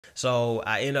So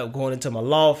I ended up going into my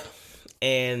loft,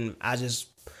 and I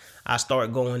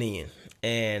started going in,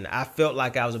 and I felt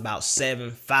like I was about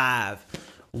 7'5",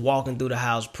 walking through the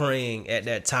house praying at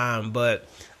that time. But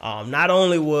not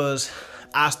only was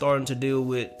I starting to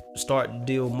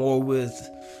deal more with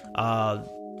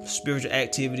spiritual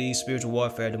activity, spiritual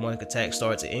warfare, demonic attacks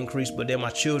started to increase, but then my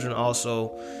children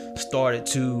also started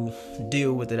to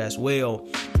deal with it as well.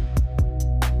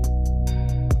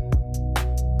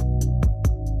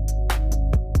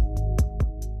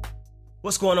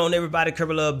 What's going on, everybody?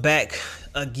 Kirby back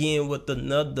again with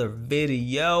another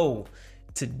video.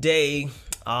 Today,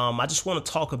 I just want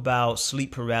to talk about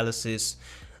sleep paralysis,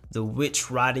 the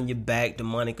witch riding your back,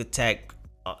 demonic attack.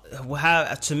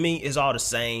 To me, it's all the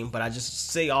same, but I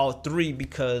just say all three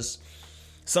because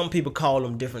some people call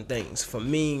them different things. For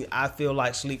me, I feel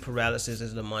like sleep paralysis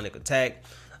is a demonic attack,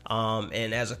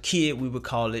 and as a kid, we would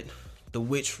call it the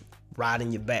witch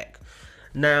riding your back.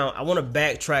 Now, I want to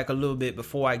backtrack a little bit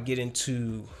before I get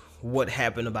into what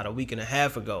happened about a week and a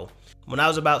half ago. When I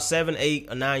was about 7, 8,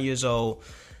 or 9 years old,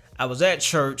 I was at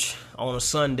church on a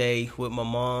Sunday with my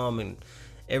mom and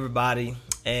everybody,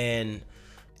 and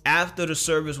after the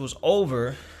service was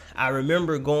over, I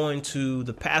remember going to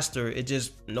the pastor.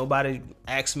 Nobody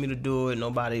asked me to do it.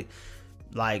 Nobody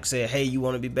said, hey, you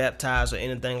want to be baptized or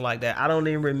anything like that. I don't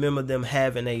even remember them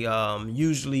having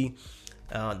usually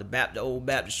the old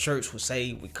Baptist church would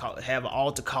say have an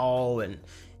altar call, and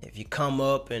if you come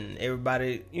up and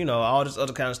everybody, all this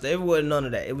other kind of stuff. It wasn't none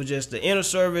of that. It was just the inner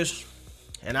service,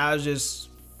 and I just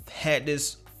had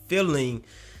this feeling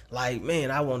like,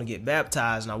 man, I want to get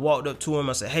baptized. And I walked up to him.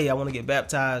 I said, hey, I want to get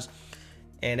baptized.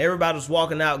 And everybody was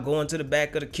walking out, going to the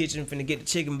back of the kitchen, finna get the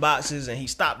chicken boxes. And he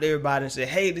stopped everybody and said,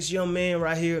 hey, this young man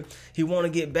right here, he want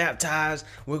to get baptized.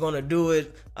 We're going to do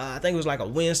it. I think it was like a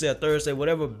Wednesday or Thursday,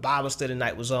 whatever Bible study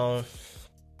night was on.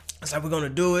 It's like, we're going to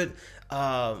do it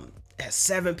at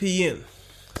 7 p.m.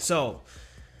 So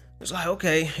it's like,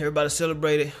 okay, everybody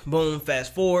celebrated. Boom,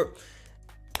 fast forward.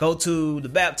 Go to the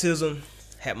baptism.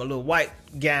 Had my little white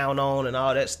gown on and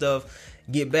all that stuff.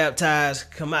 Get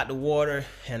baptized, come out the water,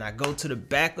 and I go to the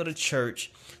back of the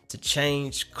church to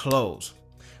change clothes.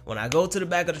 When I go to the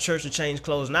back of the church to change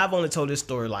clothes, and I've only told this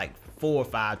story like 4 or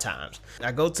 5 times.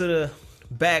 I go to the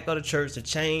back of the church to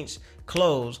change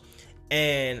clothes,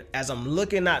 and as I'm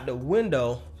looking out the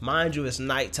window, mind you, it's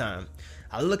nighttime.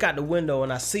 I look out the window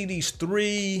and I see these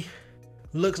 3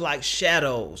 looks like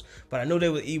shadows, but I know they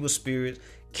were evil spirits.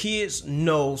 Kids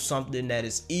know something that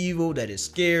is evil, that is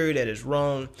scary, that is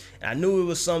wrong. And I knew it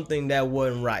was something that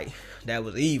wasn't right, that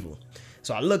was evil.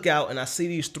 So I look out and I see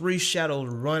these 3 shadows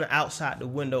run outside the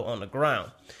window on the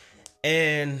ground.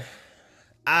 And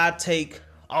I take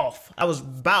off. I was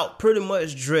about pretty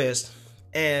much dressed,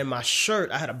 and my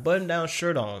shirt, I had a button-down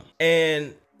shirt on,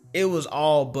 and it was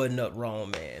all buttoned up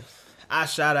wrong, man. I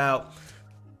shot out,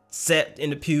 sat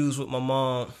in the pews with my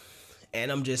mom, and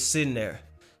I'm just sitting there,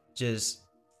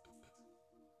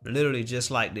 literally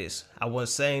just like this. I wasn't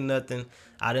saying nothing.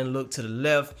 I didn't look to the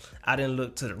left. I didn't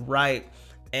look to the right.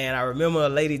 And I remember a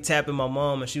lady tapping my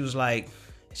mom, and she was like,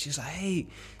 hey,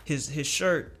 his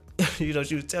shirt. She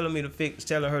was telling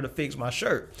her to fix my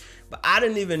shirt. But I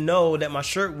didn't even know that my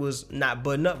shirt was not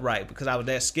buttoned up right because I was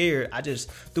that scared. I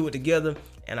just threw it together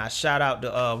and I shot out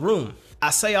the room. I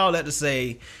say all that to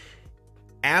say,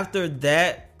 after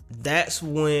that, that's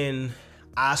when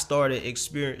I started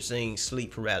experiencing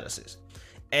sleep paralysis.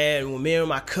 And when me and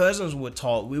my cousins would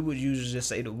talk, we would usually just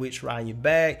say the witch riding your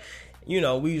back.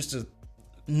 We used to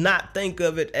not think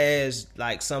of it as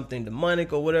like something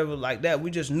demonic or whatever like that. We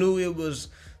just knew it was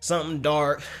something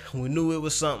dark. We knew it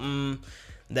was something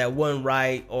that wasn't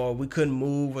right, or we couldn't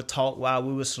move or talk while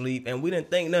we were asleep. And we didn't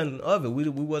think nothing of it. We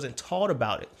wasn't taught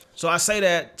about it. So I say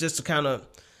that just to kind of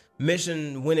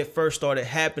mention when it first started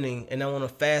happening. And I want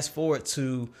to fast forward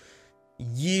to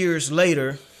years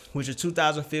later, which is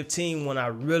 2015, when I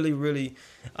really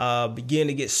began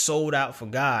to get sold out for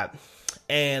God.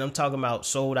 And I'm talking about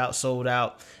sold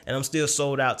out, and I'm still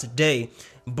sold out today.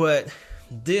 But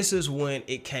this is when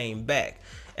it came back.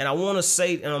 And I want to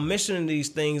say, and I'm mentioning these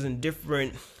things in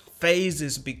different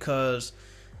phases because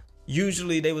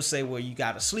usually they would say, well, you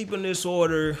got a sleeping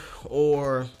disorder,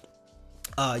 or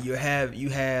you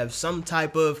have some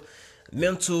type of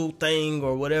mental thing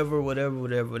or whatever.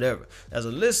 There's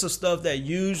a list of stuff that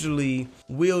usually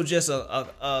will just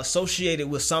associate it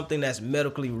with something that's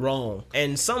medically wrong.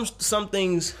 And some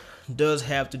things does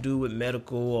have to do with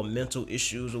medical or mental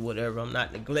issues or whatever. I'm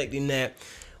not neglecting that.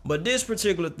 But this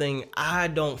particular thing, I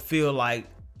don't feel like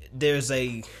there's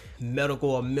a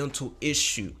medical or mental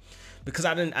issue, because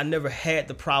I never had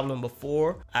the problem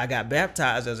before. I got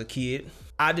baptized as a kid.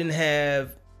 I didn't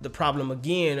have the problem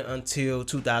again until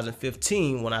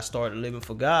 2015 when I started living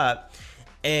for God.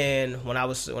 And when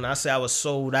I say I was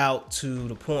sold out to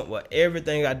the point where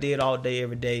everything I did all day,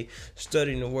 every day,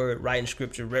 studying the word, writing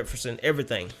scripture, referencing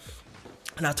everything.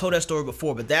 And I told that story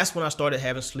before, but that's when I started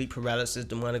having sleep paralysis,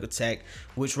 demonic attack,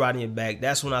 witch riding your back.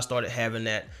 That's when I started having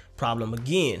that problem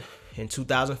again in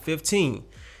 2015.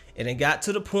 And it got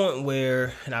to the point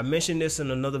where, and I mentioned this in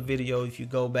another video, if you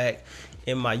go back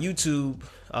in my YouTube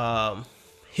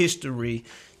history,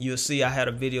 you'll see I had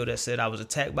a video that said I was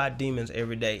attacked by demons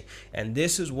every day. And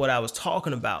this is what I was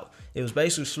talking about. It was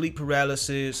basically sleep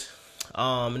paralysis.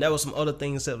 And there was some other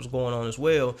things that was going on as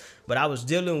well. But I was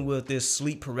dealing with this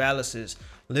sleep paralysis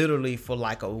literally for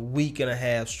like a week and a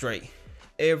half straight.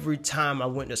 Every time I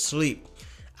went to sleep,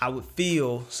 I would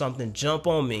feel something jump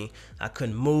on me. I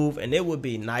couldn't move, and it would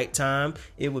be nighttime.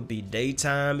 It would be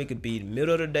daytime. It could be the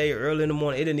middle of the day, early in the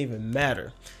morning. It didn't even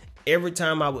matter. Every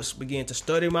time I would begin to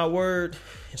study my word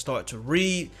and start to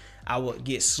read, I would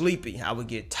get sleepy. I would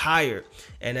get tired.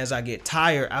 And as I get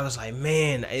tired, I was like,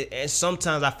 man, and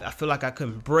sometimes I feel like I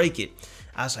couldn't break it.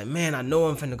 I was like, man, I know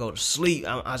I'm finna go to sleep.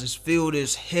 I just feel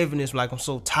this heaviness, like I'm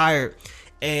so tired.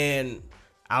 And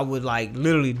I would like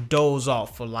literally doze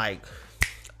off for like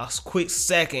a quick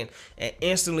second, and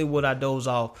instantly when I doze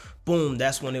off, boom,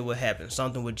 that's when it would happen.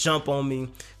 Something would jump on me,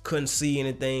 couldn't see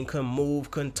anything, couldn't move,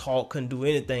 couldn't talk, couldn't do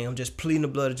anything. I'm just pleading the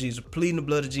blood of Jesus, pleading the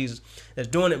blood of Jesus. That's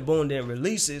doing it, boom, then it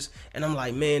releases. And I'm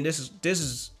like, man, this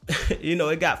is you know,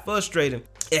 it got frustrating.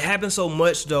 It happened so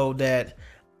much though that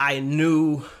I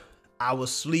knew I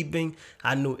was sleeping.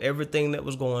 I knew everything that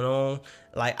was going on.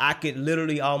 Like I could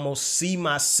literally almost see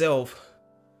myself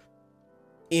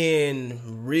in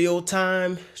real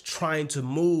time trying to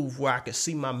move, where I could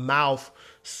see my mouth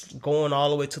going all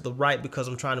the way to the right because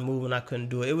I'm trying to move and I couldn't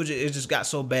do it. It just got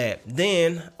so bad.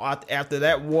 Then after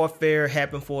that warfare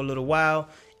happened for a little while,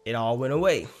 it all went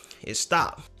away. It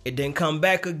stopped. It didn't come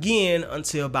back again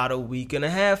until about a week and a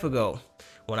half ago,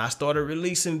 when I started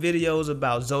releasing videos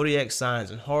about zodiac signs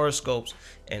and horoscopes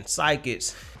and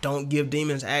psychics. Don't give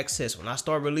demons access. When I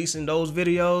start releasing those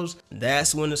videos,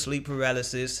 that's when the sleep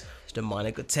paralysis,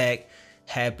 demonic attack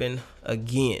happened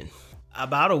again.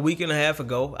 About a week and a half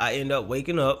ago, I ended up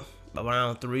waking up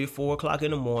around 3 or 4 o'clock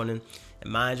in the morning.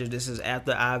 And mind you, this is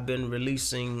after I've been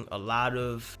releasing a lot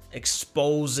of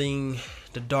exposing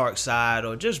the dark side,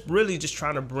 or just really just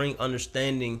trying to bring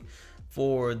understanding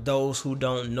for those who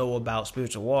don't know about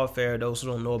spiritual warfare, those who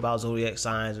don't know about zodiac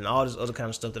signs and all this other kind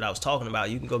of stuff that I was talking about.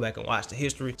 You can go back and watch the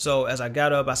history. So as I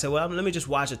got up, I said, well, let me just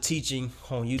watch a teaching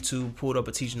on YouTube. Pulled up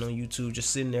a teaching on YouTube,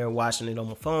 just sitting there watching it on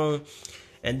my phone.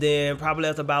 And then probably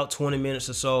after about 20 minutes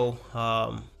or so,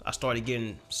 I started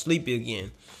getting sleepy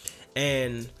again.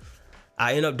 And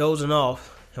I ended up dozing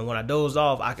off. And when I dozed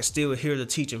off, I could still hear the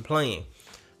teaching playing.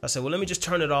 I said, well, let me just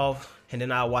turn it off, and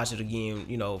then I'll watch it again,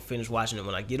 you know, finish watching it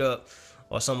when I get up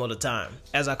or some other time.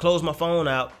 As I closed my phone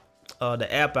out,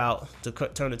 the app out to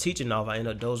turn the teaching off, I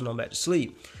ended up dozing on back to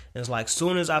sleep. And it's like,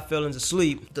 soon as I fell into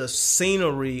sleep, the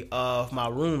scenery of my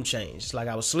room changed. It's like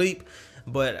I was asleep,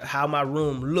 but how my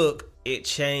room looked, it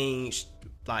changed,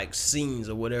 like scenes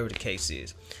or whatever the case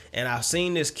is. And I've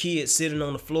seen this kid sitting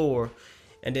on the floor,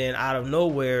 and then out of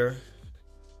nowhere,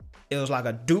 it was like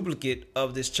a duplicate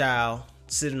of this child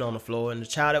sitting on the floor, and the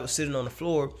child that was sitting on the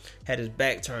floor had his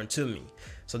back turned to me.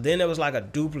 So then there was like a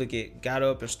duplicate got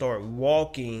up and started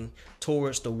walking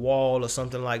towards the wall or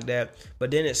something like that,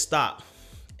 but then it stopped.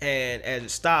 And as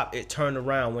it stopped, it turned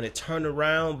around. When it turned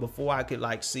around, before I could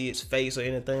like see its face or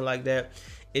anything like that,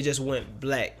 it just went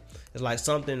black. It's like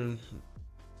something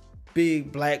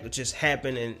big black just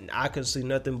happened, and I could see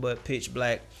nothing but pitch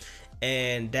black.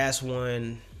 And that's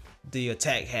when the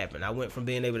attack happened. I went from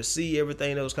being able to see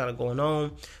everything that was kind of going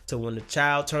on to when the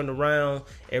child turned around,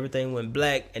 everything went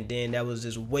black, and then that was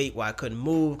this weight where I couldn't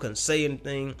move, couldn't say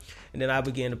anything, and then I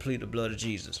began to plead the blood of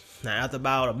Jesus. Now after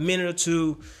about a minute or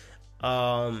two,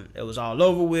 it was all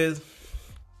over with,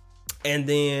 and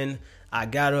then I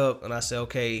got up and I said,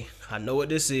 okay, I know what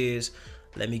this is.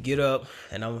 Let me get up,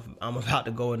 and I'm about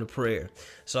to go into prayer.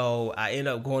 So I ended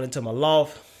up going into my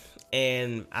loft,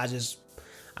 and I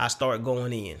started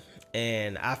going in.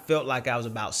 And I felt like I was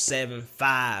about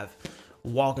 7'5",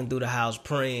 walking through the house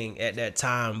praying at that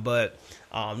time. But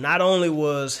not only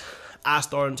was I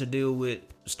starting to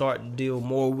deal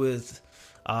more with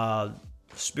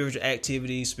spiritual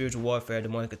activities, spiritual warfare,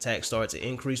 demonic attacks started to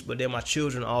increase, but then my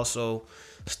children also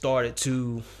started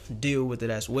to deal with it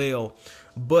as well.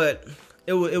 But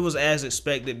it was as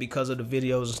expected because of the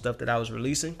videos and stuff that I was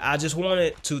releasing. I just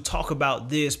wanted to talk about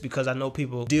this because I know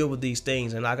people deal with these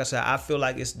things, and like I said, I feel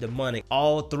like it's demonic.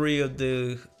 All three of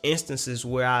the instances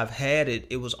where I've had it,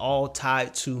 it was all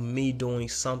tied to me doing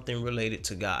something related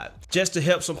to God. Just to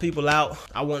help some people out,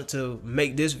 I wanted to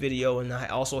make this video, and I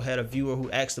also had a viewer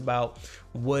who asked about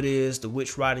what is the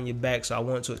witch riding your back, so I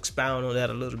wanted to expound on that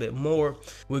a little bit more.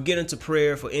 We'll get into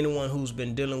prayer for anyone who's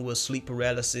been dealing with sleep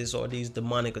paralysis or these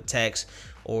demonic attacks,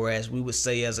 or as we would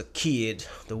say as a kid,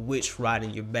 the witch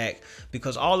riding your back,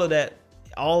 because all that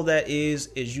is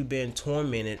you being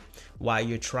tormented while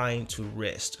you're trying to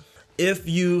rest. If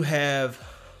you have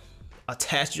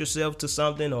attached yourself to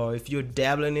something, or if you're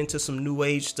dabbling into some new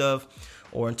age stuff,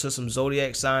 or into some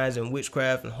zodiac signs and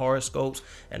witchcraft and horoscopes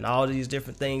and all these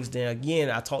different things, then again,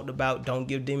 I talked about don't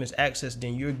give demons access.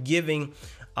 Then you're giving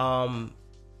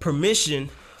permission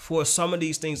for some of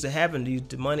these things to happen, these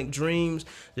demonic dreams,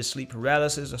 the sleep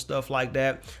paralysis and stuff like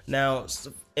that. Now,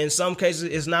 in some cases,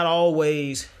 it's not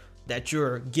always that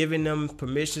you're giving them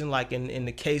permission, like in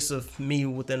the case of me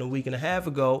within a week and a half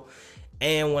ago.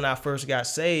 And when I first got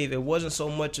saved, it wasn't so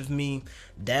much of me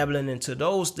dabbling into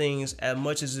those things as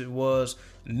much as it was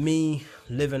me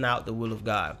living out the will of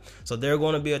God. So there are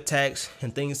going to be attacks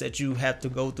and things that you have to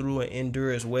go through and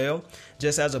endure as well,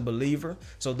 just as a believer.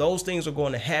 So those things are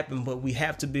going to happen, but we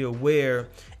have to be aware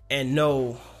and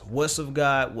know what's of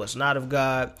God, what's not of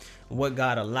God, what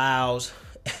God allows,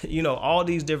 you know, all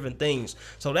these different things.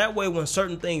 So that way, when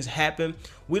certain things happen,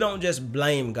 we don't just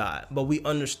blame God, but we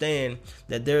understand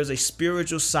that there's a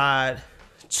spiritual side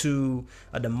to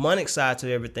a demonic side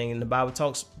to everything. And the Bible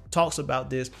talks about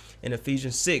this in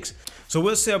Ephesians 6. So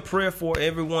we'll say a prayer for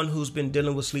everyone who's been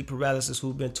dealing with sleep paralysis,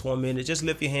 who've been tormented. Just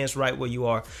lift your hands right where you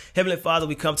are. Heavenly Father,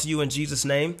 we come to you in Jesus'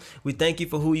 name. We thank you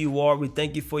for who you are. We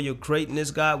thank you for your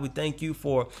greatness, God. We thank you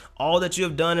for all that you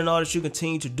have done and all that you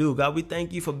continue to do, God. We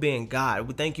thank you for being God.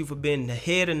 We thank you for being the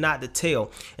head and not the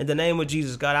tail. In the name of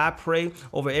Jesus, God, I pray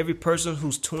over every person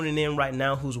who's tuning in right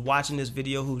now, who's watching this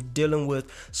video, who's dealing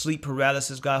with sleep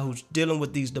paralysis, God, who's dealing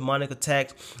with these demonic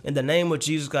attacks. In the name of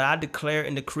Jesus, God, I declare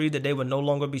and decree that they will no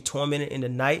longer be tormented in the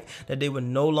night, that they will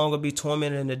no longer be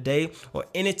tormented in the day, or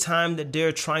any time that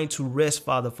they're trying to rest,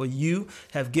 Father, for you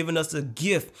have given us a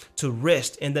gift to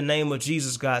rest in the name of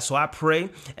Jesus, God. So I pray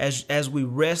as we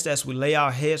rest, as we lay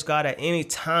our heads, God, at any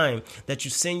time that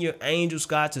you send your angels,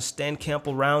 God, to stand camp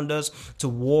around us, to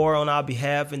war on our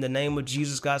behalf in the name of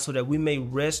Jesus, God, so that we may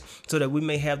rest, so that we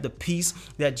may have the peace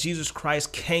that Jesus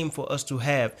Christ came for us to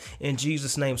have in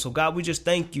Jesus' name. So God, we just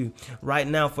thank you right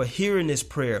now for hearing this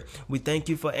prayer. We thank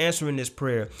you for answering this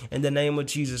prayer in the name of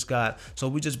Jesus, God. So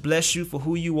we just bless you for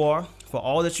who you are, for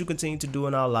all that you continue to do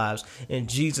in our lives. In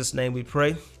Jesus' name we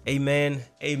pray. Amen,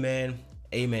 amen,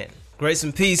 amen. Grace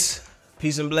and peace,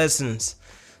 peace and blessings.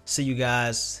 See you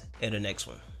guys in the next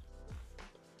one.